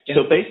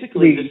So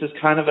basically, this is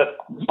kind of an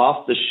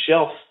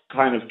off-the-shelf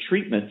kind of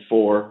treatment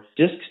for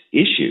disc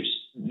issues.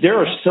 There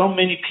are so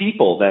many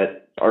people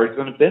that are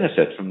going to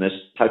benefit from this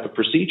type of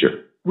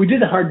procedure. We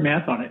did the hard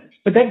math on it,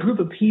 but that group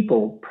of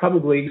people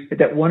probably at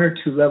that 1 or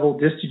 2 level,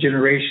 disc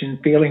degeneration,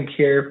 failing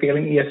care,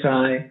 failing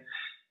ESI,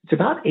 it's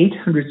about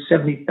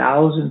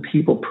 870,000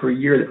 people per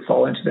year that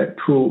fall into that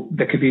pool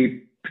that could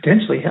be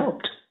potentially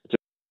helped.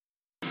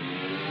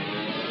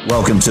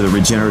 Welcome to the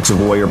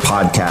Regenerative Warrior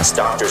Podcast,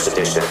 Doctor's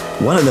Edition,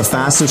 one of the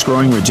fastest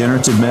growing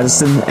regenerative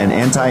medicine and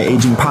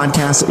anti-aging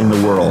podcasts in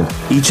the world.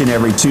 Each and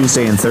every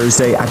Tuesday and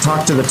Thursday, I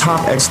talk to the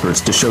top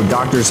experts to show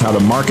doctors how to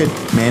market,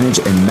 manage,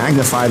 and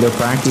magnify their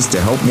practice to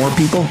help more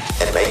people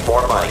and make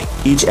more money.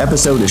 Each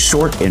episode is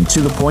short and to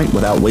the point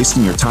without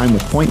wasting your time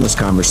with pointless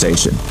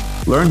conversation.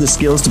 Learn the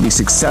skills to be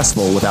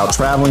successful without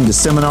traveling to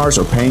seminars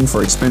or paying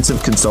for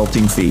expensive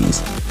consulting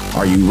fees.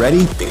 Are you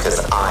ready?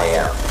 Because I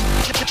am.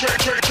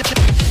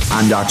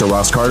 I'm Dr.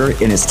 Ross Carter,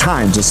 and it's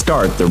time to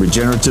start the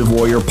Regenerative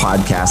Warrior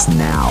Podcast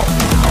now.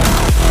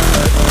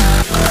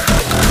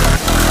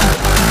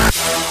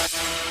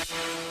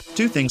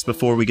 Two things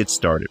before we get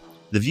started.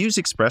 The views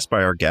expressed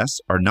by our guests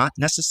are not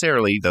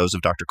necessarily those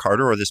of Dr.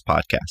 Carter or this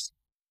podcast.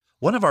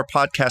 One of our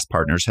podcast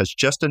partners has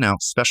just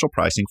announced special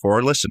pricing for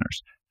our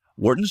listeners.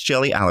 Wharton's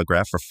Jelly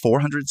Allograft for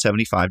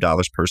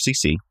 $475 per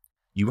cc.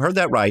 You heard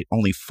that right,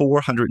 only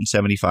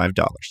 $475.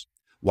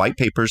 White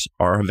papers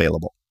are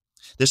available.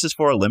 This is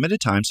for a limited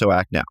time, so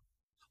act now.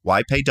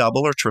 Why pay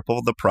double or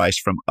triple the price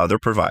from other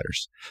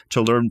providers?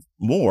 To learn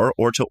more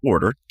or to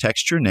order,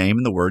 text your name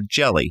and the word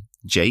JELLY,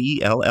 Jelly,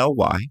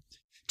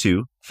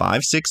 to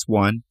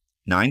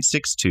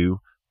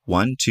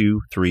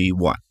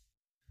 561-962-1231.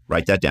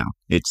 Write that down.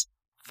 It's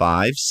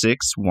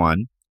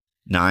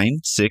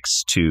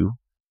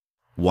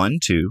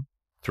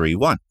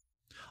 561-962-1231.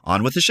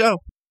 On with the show.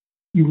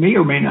 You may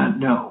or may not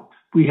know,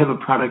 we have a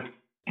product,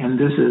 and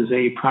this is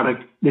a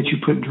product that you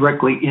put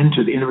directly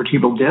into the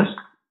intervertebral disc.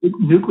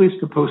 Nucleus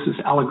pulposus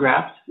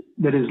allograft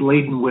that is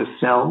laden with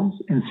cells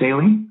and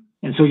saline.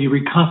 And so you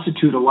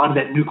reconstitute a lot of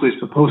that nucleus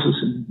pulposus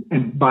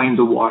and bind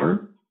the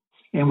water.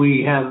 And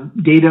we have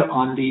data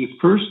on the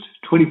first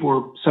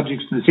 24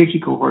 subjects in the safety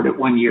cohort at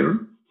 1 year.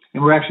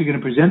 And we're actually going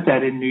to present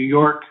that in New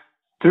York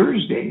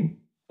Thursday.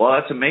 Well,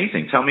 that's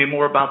amazing. Tell me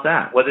more about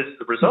that. What is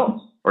the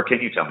results? Or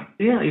can you tell me?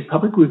 Yeah, it's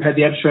public. We've had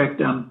the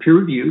abstract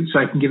peer-reviewed, so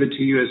I can give it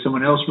to you as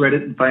someone else read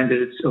it and find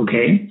that it's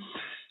okay.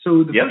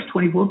 So the first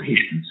 24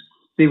 patients,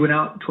 they went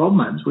out 12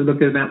 months. We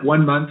looked at them at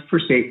 1 month for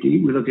safety.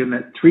 We looked at them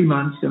at 3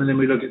 months, and then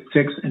we looked at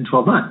 6 and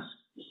 12 months.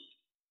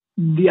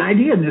 The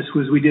idea in this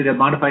was we did a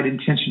modified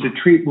intention to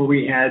treat where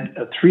we had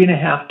a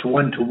 3.5 to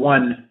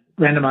 1-to-1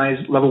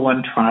 randomized level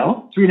 1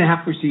 trial.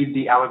 3.5 received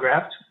the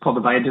allograft called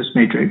the Viadis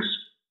matrix.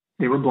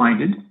 They were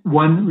blinded.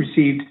 1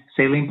 received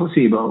saline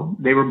placebo.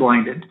 They were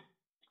blinded.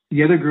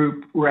 The other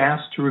group were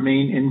asked to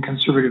remain in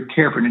conservative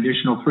care for an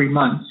additional 3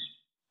 months,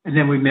 and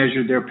then we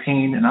measured their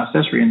pain and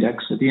osseously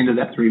index at the end of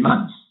that 3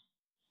 months.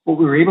 What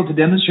we were able to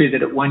demonstrate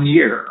that at 1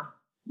 year,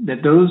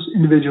 that those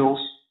individuals,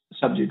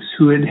 subjects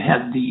who had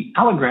had the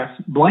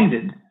allograft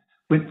blinded,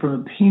 went from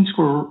a pain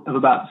score of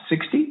about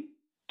 60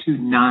 to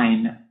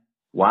 9.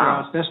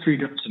 Wow. Their osseously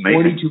index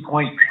 42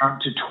 points down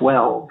to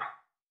 12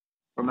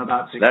 from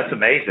about 60. That's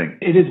amazing.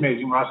 It is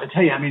amazing, Ross. I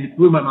tell you, it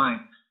blew my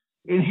mind.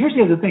 And here's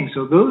the other thing.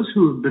 So those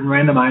who have been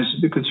randomized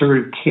to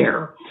conservative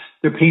care,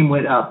 their pain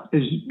went up,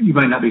 as you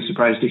might not be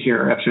surprised to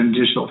hear, after an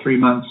additional 3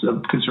 months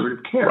of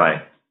conservative care.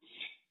 Right.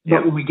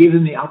 But when we gave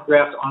them the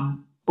allograft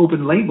on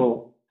open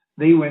label,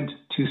 they went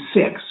to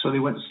 6. So they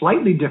went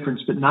slightly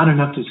different, but not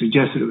enough to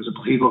suggest that it was a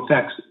placebo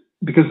effect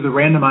because the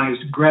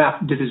randomized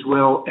graft did as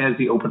well as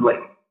the open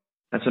label.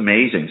 That's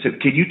amazing. So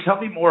can you tell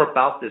me more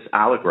about this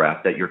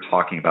allograft that you're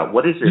talking about?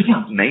 What is it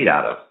made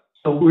out of?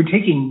 So we're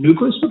taking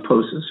nucleus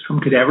pulposus from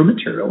cadaver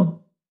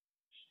material.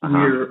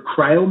 We're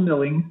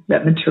cryo-milling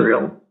that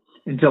material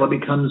until it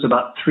becomes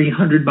about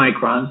 300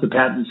 microns. The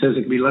patent says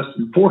it can be less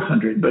than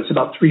 400, but it's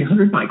about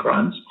 300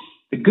 microns.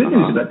 The good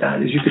news about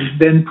that is you can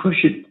then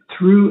push it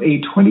through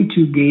a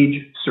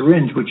 22-gauge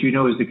syringe, which you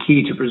know is the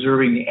key to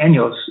preserving the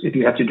annulus if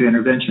you have to do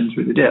intervention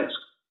through the disc.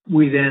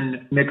 We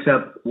then mix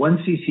up 1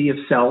 cc of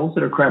cells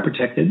that are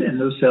cryoprotected, and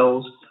those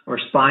cells are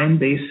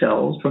spine-based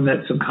cells from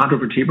that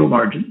subchondrovertebral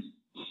margins.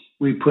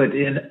 We put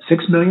in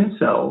 6 million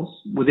cells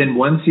within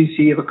 1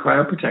 cc of a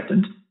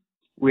cryoprotectant.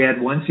 We add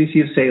 1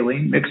 cc of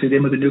saline, mix it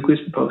in with the nucleus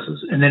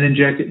pulposus, and then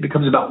inject it. It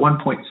becomes about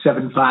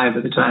 1.75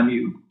 by the time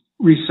you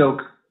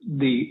re-soak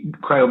the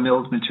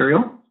cryo-milled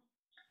material.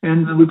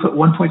 And then we put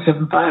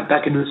 1.75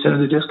 back into the center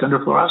of the disc under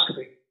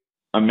fluoroscopy.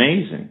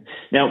 Amazing.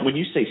 Now, when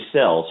you say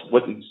cells,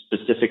 what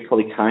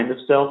specifically kind of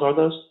cells are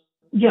those?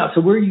 Yeah,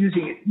 so we're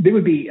using, they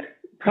would be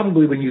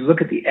probably when you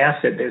look at the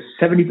asset, there's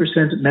 70%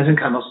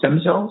 mesenchymal stem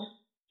cells.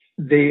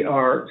 They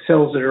are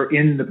cells that are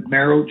in the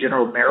marrow,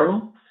 general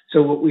marrow.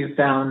 So what we've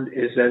found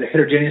is that a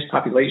heterogeneous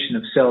population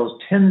of cells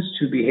tends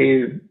to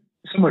behave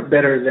somewhat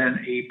better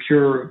than a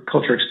pure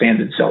culture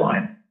expanded cell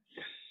line.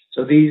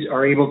 So these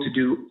are able to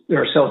do,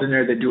 there are cells in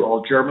there that do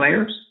all germ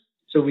layers.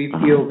 So we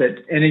feel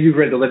that, and you've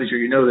read the literature,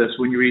 you know this,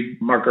 when you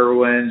read Mark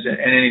Irwin's and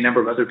any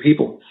number of other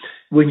people,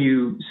 when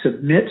you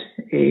submit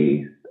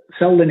a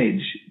cell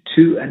lineage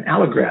to an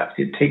allograft,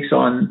 it takes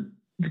on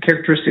the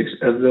characteristics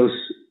of those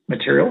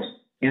materials.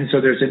 And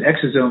so there's an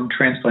exosome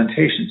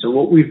transplantation. So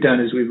what we've done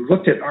is we've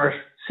looked at our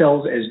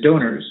cells as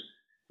donors.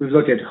 We've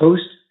looked at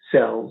host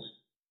cells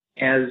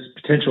as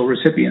potential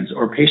recipients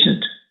or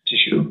patient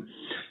tissue.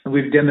 And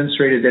we've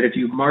demonstrated that if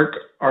you mark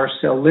our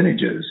cell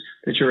lineages,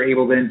 that you're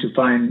able then to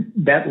find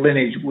that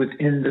lineage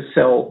within the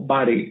cell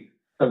body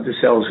of the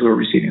cells who are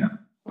receiving them.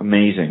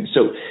 Amazing.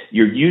 So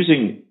you're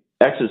using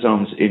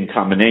exosomes in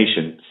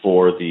combination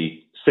for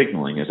the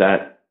signaling. Is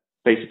that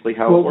basically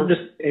how it works?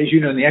 Just, as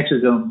you know, in the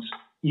exosomes,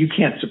 you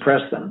can't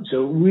suppress them.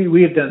 So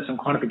we have done some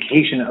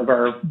quantification of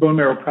our bone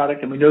marrow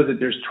product, and we know that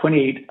there's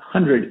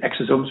 2,800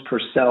 exosomes per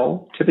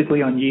cell,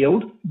 typically on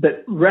yield.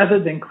 But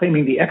rather than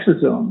claiming the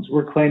exosomes,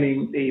 we're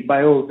claiming a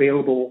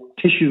bioavailable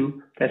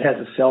tissue that has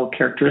a cell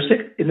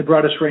characteristic. In the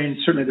broadest range,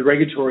 certainly the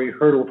regulatory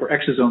hurdle for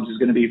exosomes is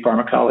going to be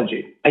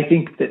pharmacology. I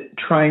think that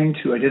trying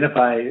to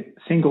identify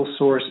single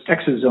source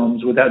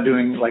exosomes without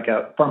doing like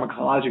a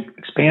pharmacologic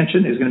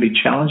expansion is going to be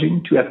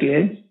challenging to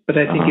FDA. But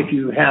I think if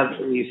you have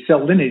a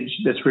cell lineage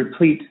that's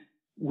replete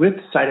with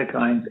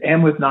cytokines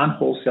and with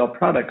non-whole cell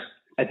products,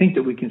 I think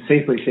that we can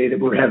safely say that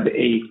we have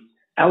a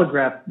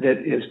allograft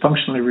that is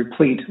functionally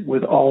replete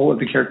with all of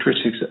the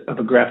characteristics of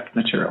a graft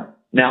material.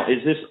 Now,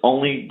 is this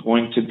only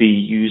going to be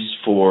used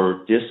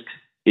for disc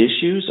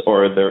issues,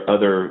 or are there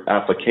other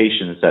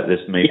applications that this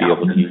may be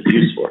able to be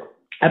used for?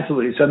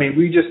 Absolutely. So, I mean,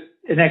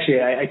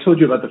 I told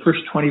you about the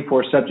first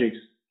 24 subjects.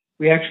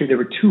 There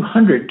were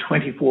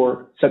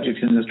 224 subjects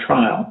in this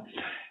trial.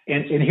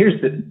 And here's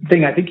the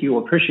thing I think you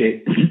will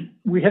appreciate.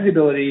 We have the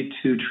ability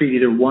to treat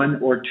either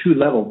 1 or 2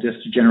 level disc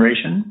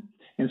degeneration.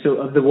 And so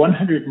of the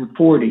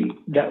 140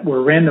 that were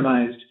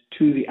randomized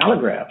to the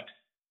allograft,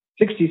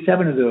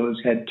 67 of those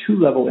had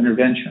 2-level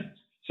interventions.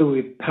 So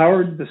we've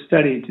powered the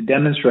study to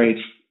demonstrate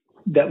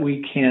that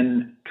we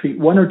can treat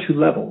 1 or 2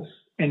 levels.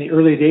 And the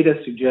early data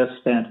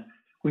suggests that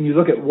when you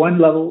look at 1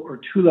 level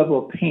or 2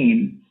 level of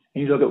pain,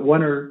 and you look at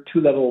 1 or 2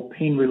 level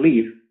pain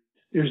relief,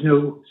 there's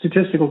no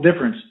statistical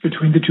difference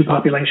between the two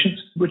populations,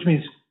 which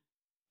means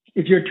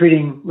if you're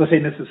treating, let's say,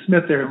 Mrs.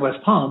 Smith there in West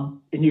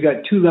Palm, and you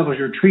got 2 levels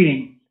you're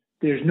treating,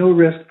 there's no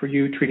risk for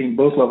you treating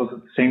both levels at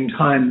the same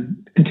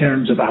time in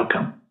terms of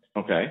outcome.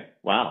 Okay.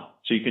 Wow.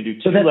 So you can do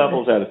 2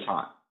 levels at a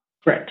time.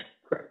 Correct.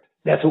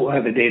 That's what we'll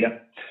have the data.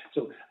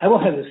 So I will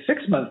have the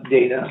 6-month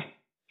data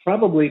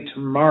probably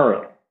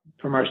tomorrow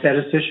from our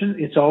statistician.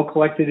 It's all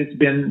collected. It's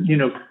been,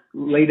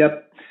 laid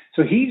up.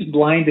 So he's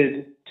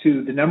blinded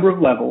to the number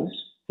of levels,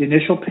 the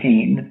initial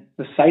pain,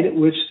 the site at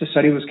which the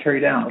study was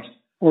carried out,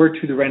 or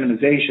to the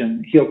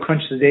randomization. He'll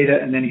crunch the data,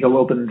 and then he'll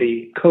open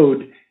the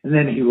code, and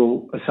then he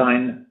will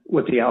assign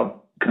what the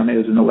outcome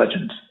is in the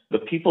legend. The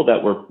people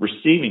that were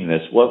receiving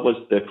this, what was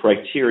the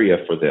criteria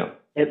for them?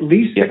 At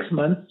least 6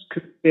 months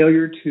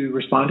failure to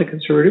respond to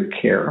conservative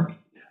care,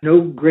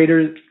 no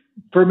greater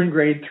Furman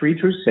grade 3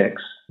 through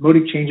 6,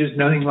 motor changes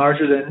nothing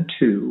larger than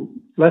 2,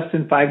 less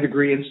than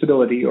 5-degree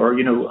instability or,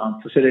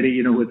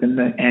 flaccidity, within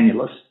the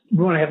annulus.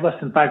 We want to have less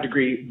than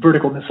 5-degree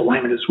vertical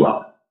misalignment as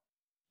well.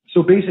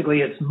 So basically,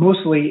 it's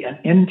mostly an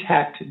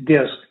intact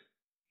disc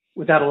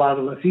without a lot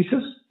of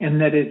lethesis,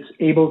 and that it's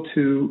able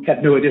to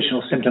have no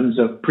additional symptoms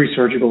of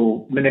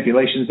pre-surgical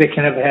manipulations. They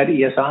can have had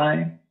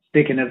ESI.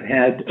 They can have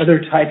had other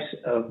types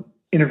of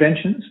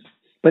interventions,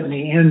 but in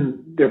the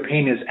end, their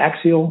pain is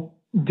axial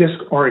disc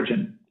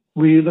origin.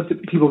 We looked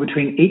at people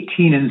between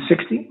 18 and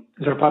 60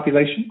 as our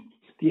population.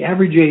 The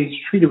average age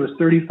treated was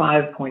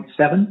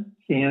 35.7,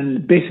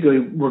 and basically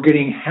we're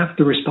getting half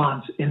the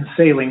response in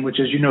saline, which,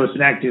 as you know, is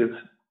an active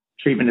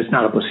treatment. It's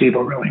not a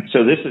placebo, really.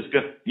 So this is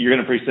good. You're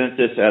going to present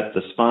this at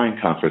the Spine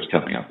Conference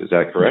coming up. Is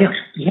that correct?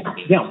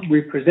 Yeah.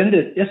 We presented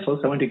it at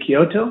ISLOS. I went to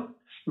Kyoto.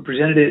 We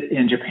presented it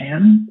in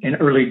Japan in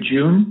early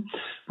June.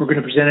 We're going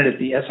to present it at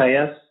the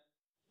SIS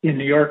in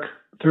New York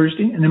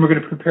Thursday, and then we're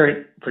going to prepare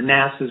it for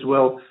NAS as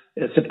well.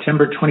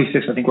 September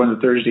 26th, I think we're on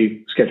the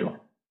Thursday schedule.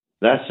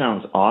 That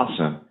sounds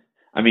awesome.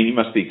 I mean, you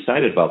must be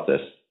excited about this.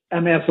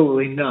 I'm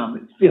absolutely numb.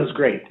 It feels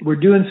great. We're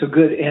doing so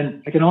good.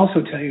 And I can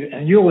also tell you,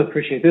 and you'll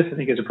appreciate this, I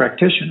think, as a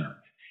practitioner,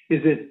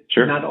 is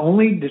that not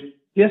only the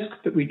disc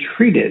that we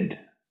treated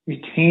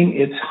retain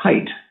its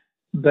height,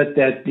 but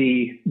that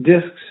the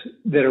discs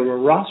that are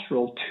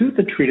rostral to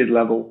the treated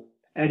level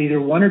at either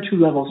 1 or 2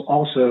 levels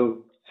also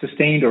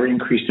sustained or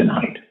increased in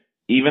height.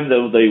 Even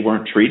though they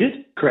weren't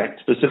treated? Correct.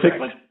 Specifically?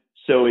 Correct.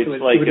 So it's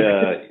like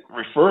a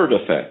referred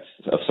effect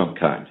of some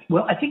kind.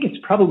 Well, I think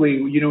it's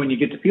probably, when you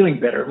get to feeling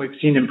better, we've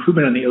seen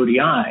improvement on the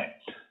ODI,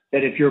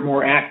 that if you're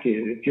more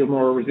active, if you're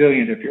more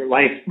resilient, if your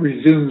life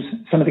resumes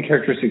some of the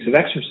characteristics of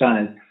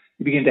exercise,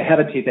 you begin to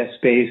habitate that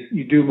space,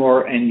 you do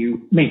more, and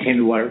you maintain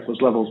the wireless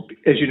levels.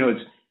 As you know,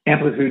 it's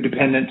amplitude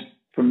dependent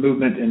for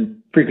movement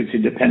and frequency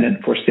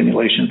dependent for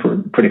stimulation for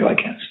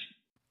proteoglycans.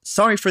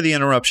 Sorry for the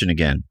interruption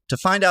again. To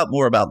find out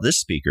more about this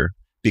speaker,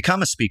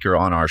 become a speaker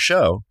on our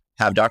show,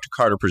 have Dr.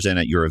 Carter present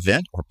at your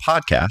event or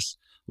podcast,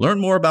 learn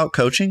more about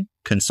coaching,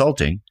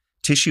 consulting,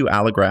 tissue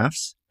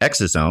allografts,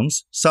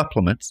 exosomes,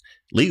 supplements,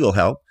 legal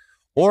help,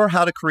 or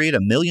how to create $1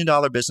 million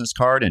business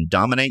card and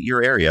dominate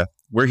your area,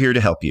 we're here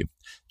to help you.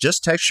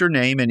 Just text your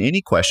name and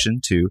any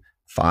question to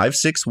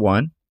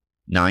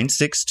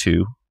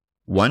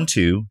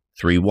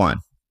 561-962-1231.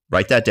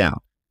 Write that down.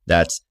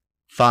 That's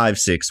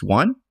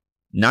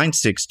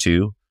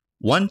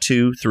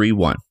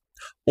 561-962-1231.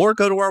 Or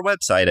go to our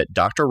website at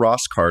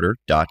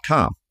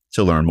drrosscarter.com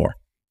to learn more.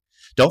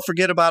 Don't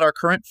forget about our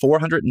current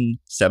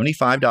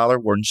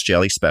 $475 Warden's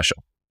Jelly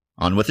special.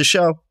 On with the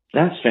show.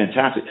 That's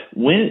fantastic.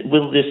 When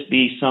will this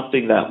be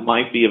something that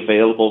might be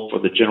available for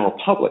the general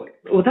public?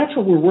 Well, that's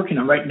what we're working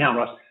on right now,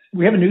 Ross.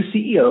 We have a new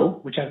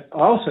CEO, which I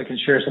also can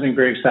share something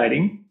very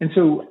exciting. And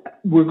so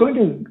we're going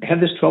to have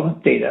this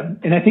 12-month data.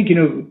 And I think,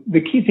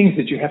 the key things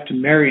that you have to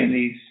marry in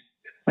these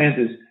plans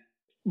is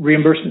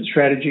reimbursement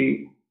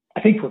strategy.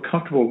 I think we're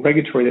comfortable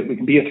regulatory that we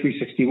can be a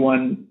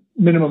 361,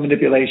 minimum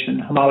manipulation,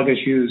 homologous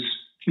use,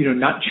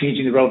 not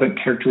changing the relevant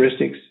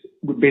characteristics.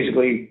 We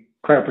basically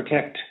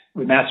cryoprotect,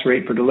 we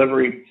macerate for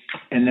delivery,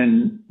 and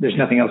then there's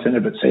nothing else in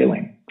it but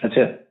saline. That's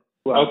it.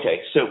 Well,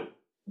 okay, so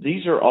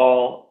these are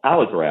all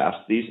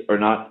allografts. These are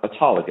not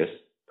autologous,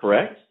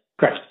 correct?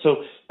 Correct.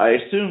 So I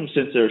assume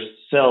since there's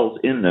cells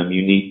in them,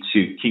 you need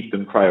to keep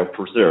them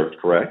cryopreserved,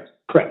 correct?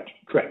 Correct.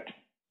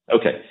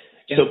 Okay.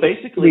 So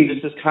basically,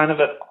 this is kind of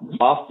an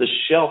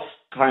off-the-shelf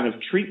kind of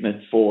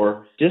treatment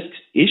for disc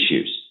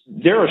issues.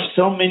 There are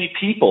so many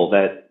people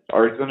that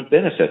are going to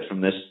benefit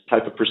from this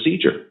type of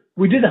procedure.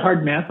 We did the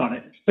hard math on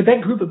it, but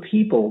that group of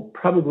people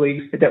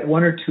probably at that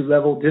 1 or 2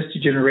 level, disc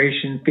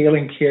degeneration,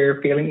 failing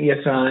care, failing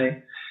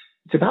ESI,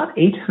 it's about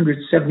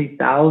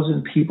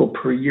 870,000 people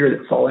per year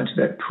that fall into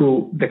that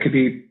pool that could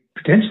be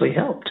potentially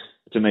helped.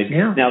 It's amazing.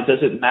 Yeah. Now,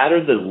 does it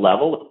matter the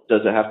level?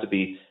 Does it have to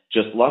be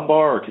just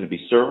lumbar, or can it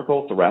be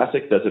cervical,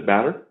 thoracic? Does it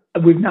matter?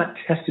 We've not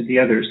tested the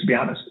others, to be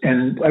honest.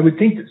 And I would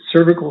think that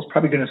cervical is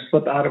probably going to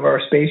slip out of our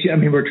space. I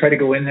mean, we're trying to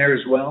go in there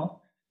as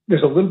well.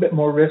 There's a little bit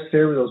more risk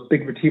there with those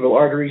big vertebral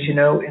arteries,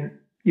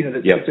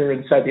 that sit there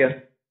inside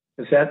the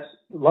sets.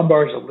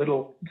 Lumbar is a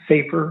little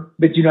safer.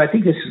 But, I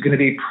think this is going to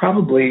be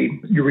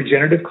probably your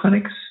regenerative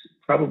clinics,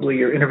 probably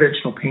your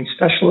interventional pain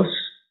specialists.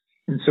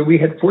 And so we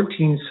had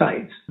 14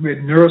 sites. We had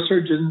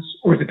neurosurgeons,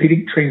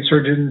 orthopedic trained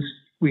surgeons.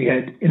 We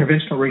had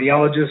interventional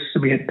radiologists,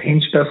 and we had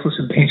pain specialists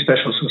and pain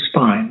specialists with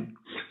spine.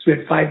 So we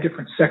had 5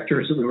 different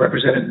sectors that we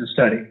represented in the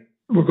study.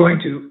 We're going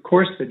to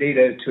course the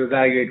data to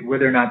evaluate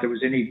whether or not there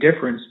was any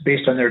difference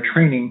based on their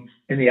training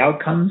in the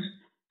outcomes,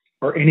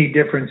 or any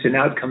difference in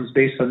outcomes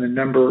based on the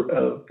number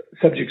of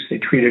subjects they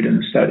treated in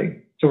the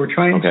study. So we're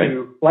trying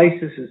to slice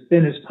this as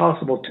thin as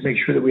possible to make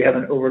sure that we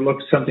haven't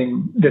overlooked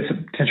something that's a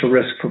potential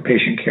risk for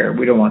patient care.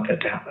 We don't want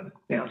that to happen.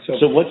 Yeah.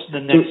 So what's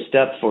the next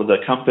step for the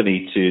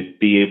company to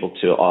be able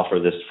to offer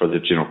this for the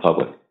general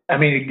public? I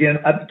mean, again,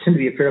 I tend to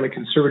be a fairly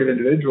conservative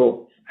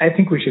individual. I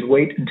think we should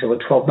wait until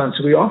 12 months.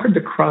 So we offered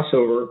the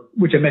crossover,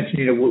 which I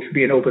mentioned, would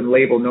be an open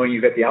label knowing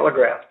you've got the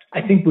allograft.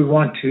 I think we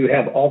want to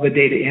have all the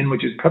data in,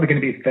 which is probably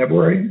going to be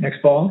February next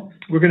fall.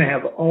 We're going to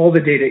have all the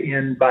data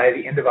in by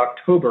the end of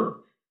October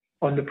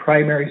on the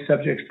primary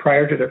subjects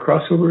prior to the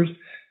crossovers.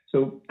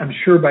 So I'm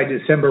sure by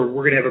December,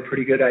 we're going to have a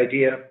pretty good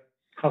idea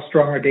how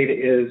strong our data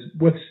is,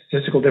 what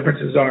statistical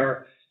differences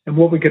are, and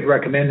what we could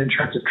recommend in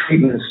terms of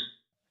treatments.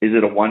 Is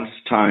it a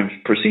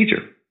one-time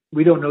procedure?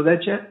 We don't know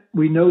that yet.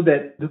 We know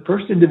that the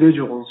first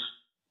individuals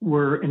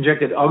were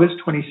injected August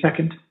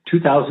 22nd,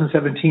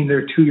 2017.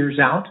 They're 2 years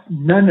out.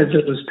 None of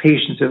those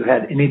patients have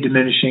had any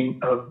diminishing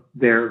of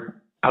their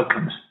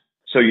outcomes.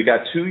 So you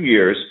got 2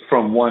 years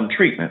from one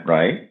treatment,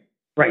 right?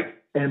 Right.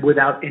 And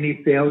without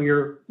any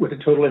failure with a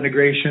total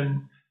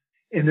integration.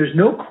 And there's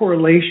no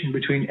correlation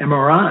between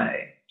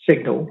MRI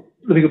signal.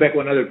 Let me go back to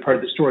one other part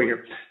of the story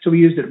here. So we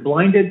used a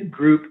blinded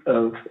group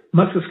of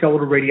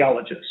musculoskeletal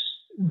radiologists.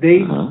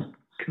 They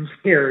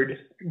compared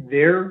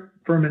their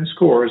Fuhrman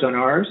scores on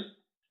ours.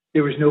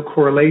 There was no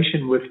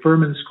correlation with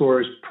Fuhrman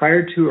scores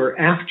prior to or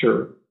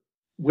after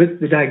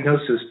with the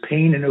diagnosis,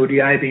 pain and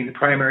ODI being the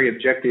primary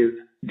objective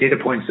data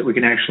points that we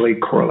can actually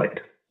correlate.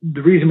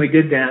 The reason we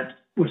did that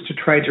was to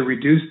try to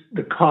reduce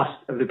the cost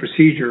of the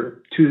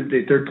procedure to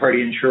the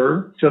third-party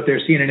insurer. So if they're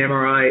seeing an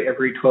MRI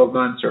every 12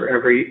 months or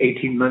every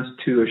 18 months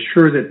to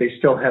assure that they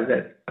still have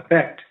that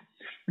effect,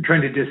 we're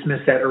trying to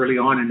dismiss that early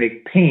on and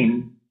make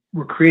pain.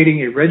 We're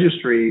creating a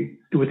registry.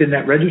 Within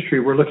that registry,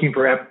 we're looking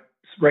for apps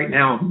right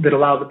now that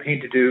allow the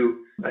pain to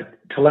do a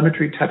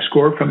telemetry type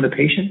score from the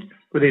patient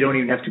where they don't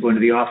even have to go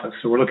into the office.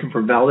 So we're looking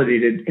for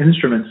validated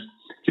instruments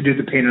to do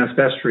the pain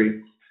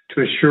aspectometry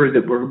to assure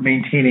that we're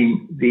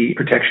maintaining the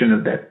protection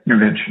of that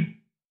intervention.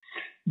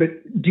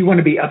 But do you want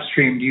to be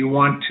upstream? Do you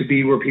want to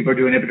be where people are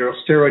doing epidural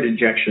steroid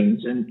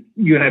injections? And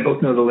you and I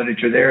both know the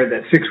literature there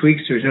that 6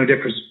 weeks, there's no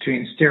difference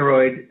between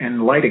steroid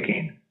and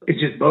lidocaine. It's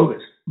just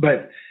bogus,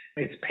 but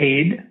it's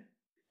paid.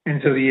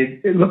 And so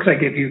it looks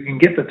like if you can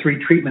get the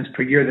 3 treatments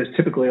per year that's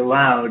typically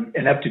allowed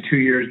and up to 2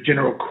 years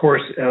general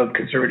course of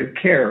conservative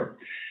care,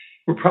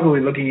 we're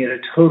probably looking at a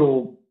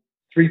total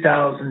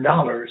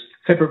 $3,000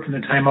 separate from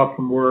the time off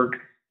from work,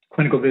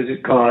 clinical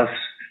visit costs,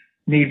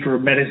 need for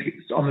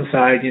medicines on the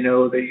side,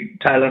 the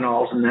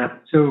Tylenols and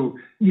that. So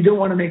you don't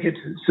want to make it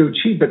so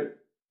cheap. But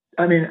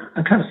I mean,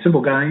 I'm kind of a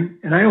simple guy,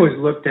 and I always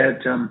looked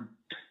at,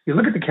 you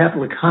look at the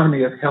capital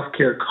economy of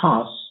healthcare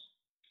costs,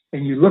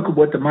 and you look at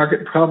what the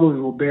market probably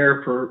will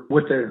bear for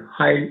what the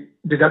high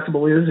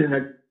deductible is. And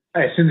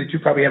I assume that you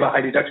probably have a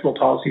high deductible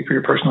policy for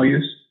your personal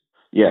use.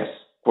 Yes,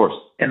 of course.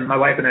 And my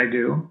wife and I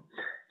do.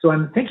 So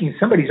I'm thinking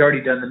somebody's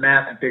already done the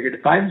math and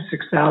figured $5,000 to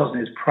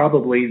 $6,000 is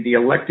probably the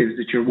electives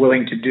that you're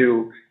willing to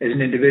do as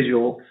an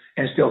individual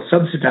and still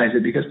subsidize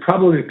it, because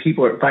probably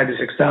people at $5,000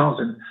 to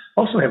 $6,000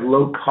 also have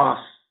low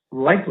costs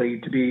likely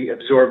to be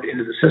absorbed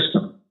into the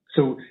system.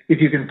 So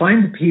if you can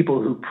find the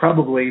people who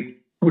probably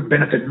would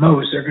benefit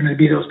most, they're going to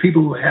be those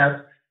people who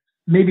have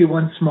maybe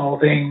one small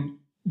thing.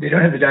 They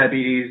don't have the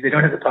diabetes, they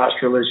don't have the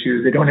postural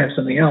issues, they don't have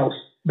something else,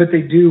 but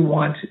they do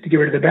want to get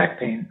rid of the back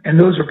pain. And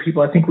those are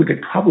people I think we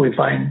could probably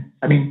find.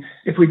 I mean,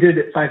 if we did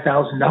it at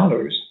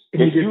 $5,000.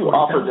 If you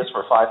offered this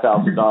for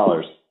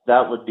 $5,000,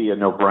 that would be a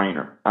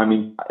no-brainer. I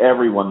mean,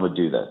 everyone would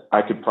do that.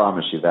 I could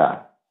promise you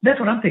that. That's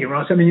what I'm thinking,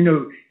 Ross. I mean,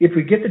 if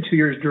we get the 2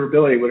 years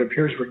durability, what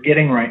appears we're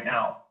getting right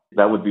now,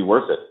 that would be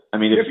worth it. I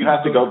mean, if you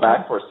have to go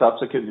back for a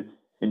subsequent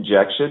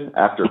injection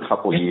after a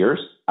couple of years,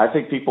 I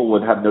think people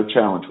would have no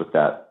challenge with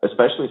that,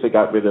 especially if they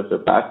got rid of their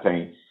back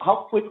pain.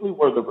 How quickly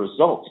were the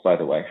results, by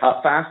the way?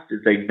 How fast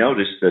did they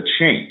notice the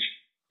change?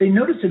 They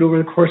noticed it over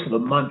the course of a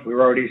month. We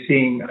were already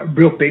seeing a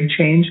real big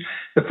change.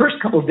 The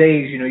first couple of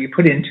days, you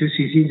put in 2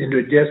 cc's into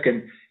a disc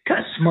and kind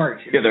of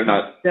smart. Yeah, they're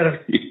not.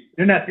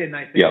 They're not the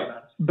nice thing about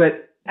it.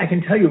 But I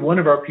can tell you one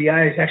of our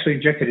PIs actually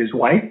injected his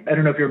wife. I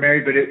don't know if you're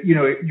married, but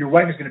your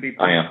wife is going to be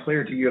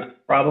clear to you a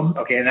problem.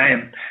 Okay, and I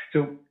am.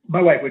 So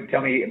my wife would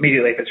tell me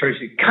immediately if it's her,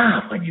 she'd,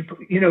 God, why'd you,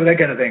 that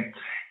kind of thing.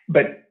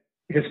 But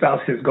his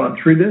spouse has gone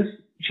through this.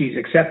 She's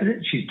accepted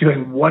it. She's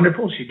doing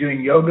wonderful. She's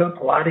doing yoga,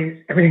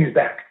 Pilates. Everything is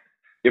back.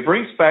 It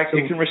brings back,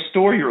 it can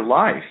restore your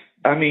life.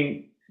 I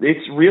mean,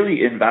 it's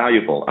really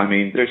invaluable. I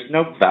mean, there's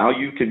no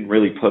value you can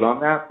really put on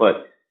that,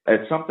 but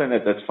at something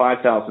that's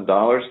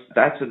 $5,000,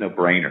 that's a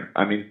no-brainer.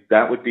 I mean,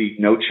 that would be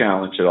no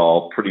challenge at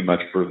all, pretty much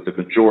for the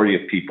majority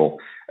of people,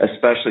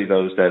 especially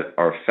those that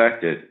are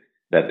affected,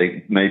 that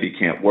they maybe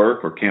can't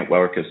work or can't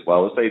work as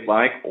well as they'd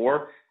like,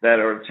 or that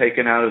are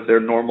taken out of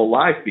their normal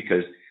life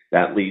because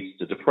that leads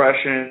to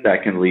depression.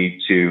 That can lead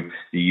to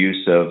the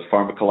use of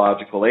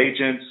pharmacological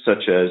agents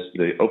such as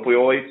the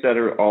opioids that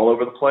are all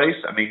over the place.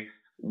 I mean,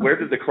 where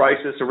did the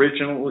crisis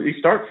originally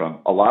start from?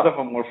 A lot of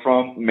them were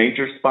from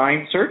major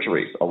spine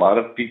surgeries. A lot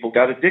of people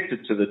got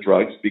addicted to the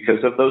drugs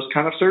because of those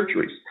kind of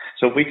surgeries.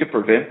 So if we could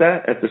prevent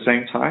that at the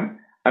same time,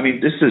 I mean,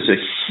 this is a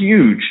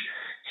huge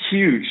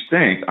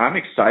thing. I'm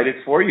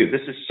excited for you.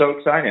 This is so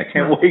exciting. I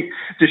can't wait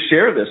to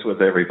share this with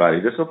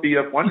everybody. This will be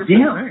a wonderful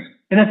thing.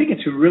 And I think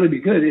it should really be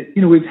good.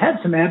 We've had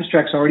some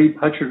abstracts already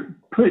that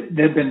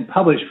have been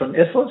published from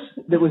ISLAS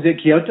that was at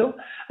Kyoto.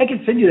 I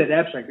can send you that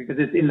abstract because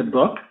it's in the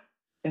book.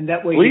 And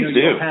that way,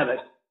 you'll have it.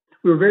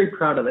 We were very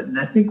proud of it. And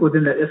I think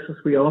within that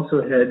ISLAS, we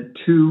also had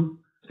 2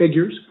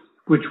 figures,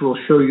 which will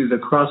show you the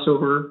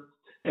crossover.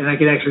 And I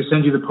can actually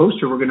send you the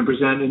poster we're going to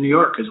present in New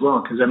York as well,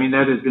 because,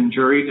 that has been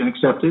juried and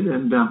accepted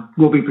and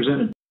will be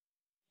presented.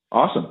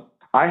 Awesome.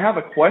 I have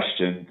a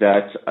question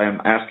that I'm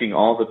asking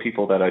all the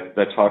people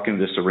that talk in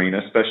this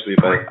arena, especially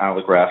about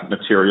allograft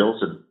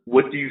materials. And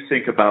what do you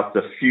think about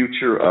the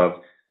future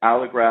of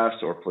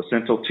allografts or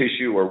placental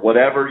tissue or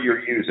whatever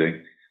you're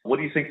using? What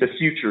do you think the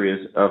future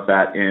is of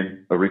that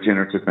in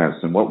regenerative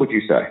medicine? What would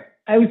you say?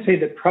 I would say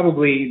that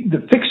probably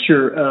the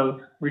fixture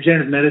of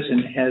regenerative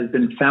medicine has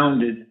been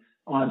founded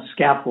on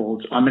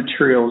scaffolds, on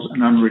materials,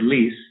 and on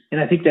release. And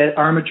I think that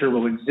armature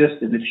will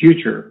exist in the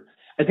future.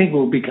 I think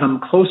we'll become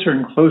closer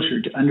and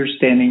closer to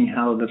understanding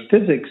how the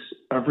physics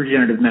of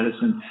regenerative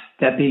medicine,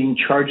 that being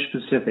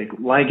charge-specific,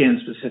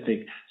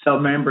 ligand-specific, cell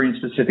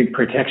membrane-specific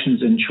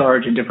protections and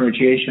charge and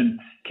differentiation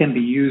can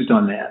be used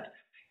on that.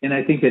 And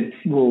I think that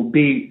will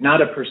be not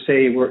a per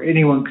se where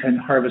anyone can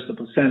harvest the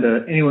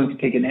placenta, anyone can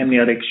take an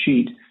amniotic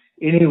sheet,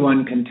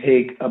 anyone can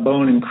take a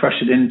bone and crush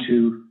it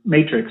into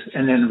matrix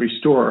and then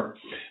restore.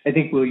 I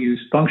think we'll use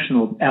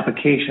functional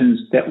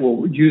applications that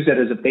will use that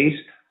as a base,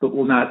 but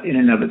will not in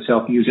and of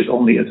itself use it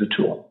only as a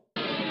tool.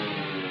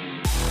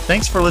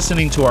 Thanks for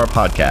listening to our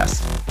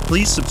podcast.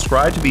 Please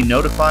subscribe to be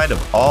notified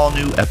of all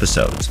new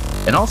episodes,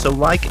 and also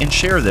like and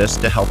share this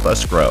to help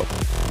us grow.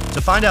 To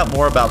find out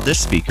more about this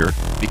speaker,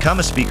 become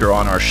a speaker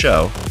on our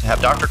show, to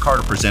have Dr.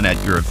 Carter present at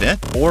your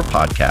event or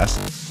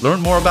podcast, learn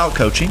more about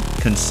coaching,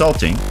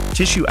 consulting,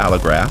 tissue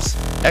allografts,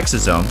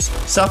 exosomes,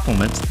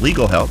 supplements,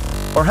 legal help,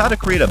 or how to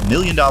create $1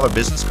 million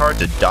business card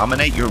to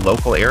dominate your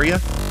local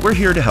area, we're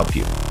here to help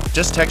you.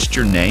 Just text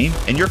your name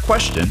and your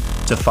question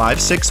to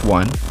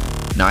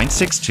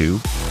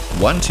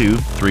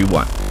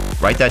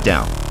 561-962-1231. Write that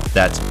down.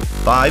 That's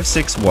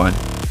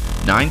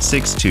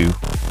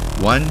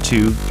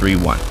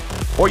 561-962-1231.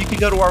 Or you can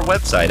go to our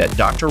website at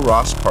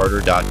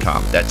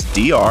drrosscarter.com. That's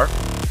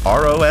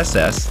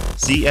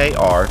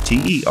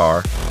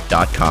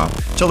drrosscarter.com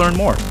to learn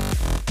more.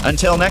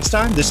 Until next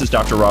time, this is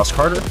Dr. Ross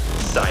Carter,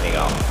 signing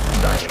off.